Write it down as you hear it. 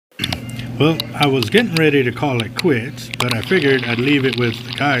Well, I was getting ready to call it quits, but I figured I'd leave it with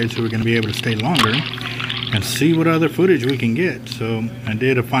the guys who are going to be able to stay longer and see what other footage we can get. So I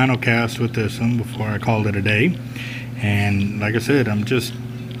did a final cast with this one before I called it a day. And like I said, I'm just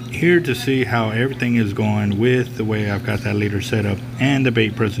here to see how everything is going with the way I've got that leader set up and the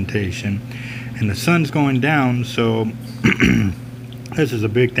bait presentation. And the sun's going down, so this is a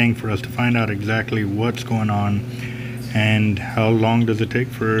big thing for us to find out exactly what's going on and how long does it take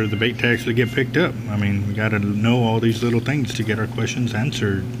for the bait to actually get picked up. I mean, we got to know all these little things to get our questions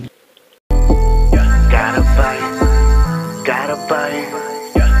answered. Gotta bite.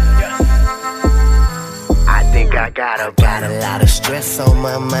 I think I got a lot of stress on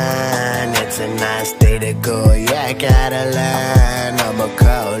my mind. It's a nice day to go. Yeah, I got a line. I'ma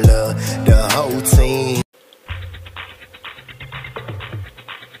call the whole team.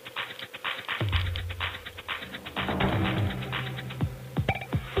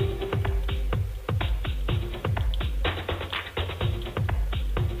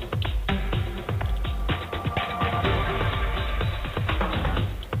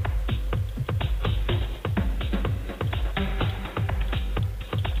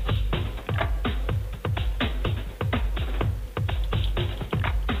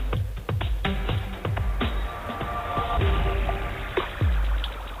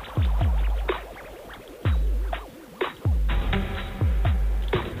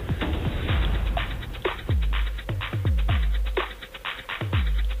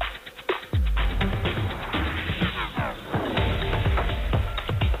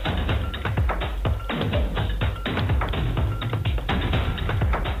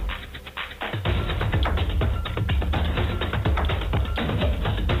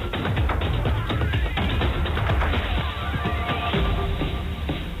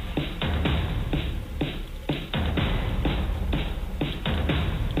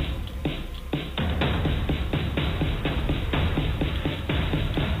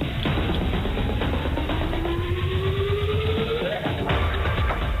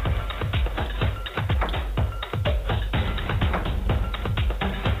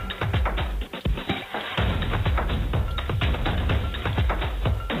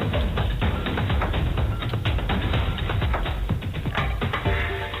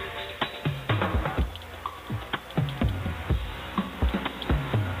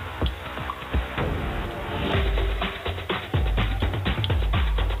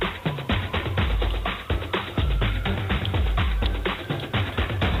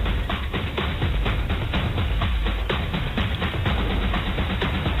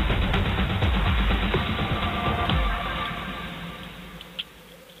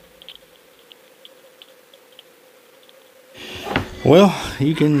 Well,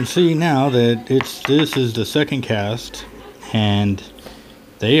 you can see now that this is the second cast, and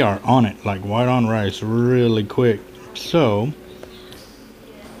they are on it like white on rice really quick. So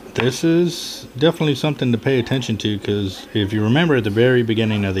this is definitely something to pay attention to, because if you remember at the very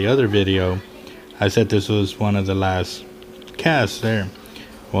beginning of the other video, I said this was one of the last casts there.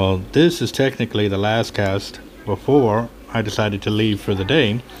 Well, this is technically the last cast before I decided to leave for the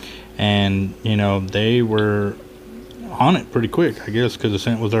day. And you know, they were on it pretty quick, I guess, because the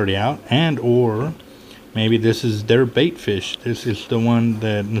scent was already out, and or maybe this is their bait fish. This is the one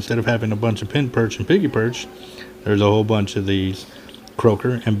that instead of having a bunch of pin perch and piggy perch, there's a whole bunch of these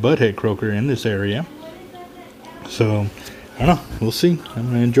croaker and butthead croaker in this area. So I don't know, we'll see. I'm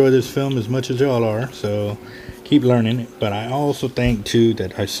gonna enjoy this film as much as y'all are, so keep learning. But I also think too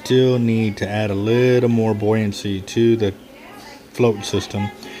that I still need to add a little more buoyancy to the float system,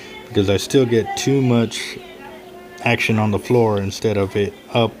 because I still get too much action on the floor instead of it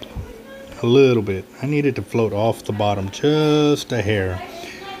up a little bit. I need it to float off the bottom just a hair,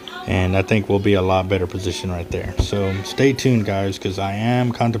 and I think we'll be a lot better position right there. So stay tuned, guys, because I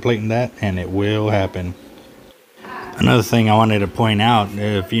am contemplating that, and it will happen. Another thing I wanted to point out,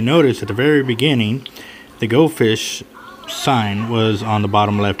 if you notice at the very beginning, the Go Fish sign was on the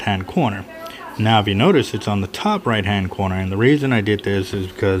bottom left hand corner. Now if you notice, it's on the top right hand corner, and the reason I did this is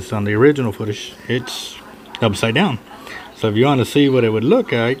because on the original footage it's upside down. So if you want to see what it would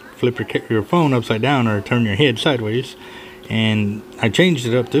look like, flip your phone upside down or turn your head sideways. And I changed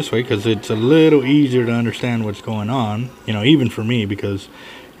it up this way because it's a little easier to understand what's going on, you know, even for me, because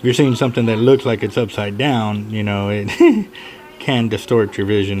if you're seeing something that looks like it's upside down, you know, it can distort your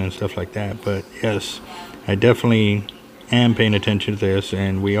vision and stuff like that. But yes, I definitely am paying attention to this,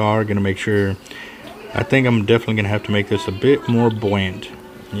 and we are going to make sure. I think I'm definitely going to have to make this a bit more buoyant.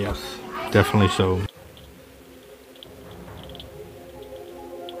 Yes, definitely so.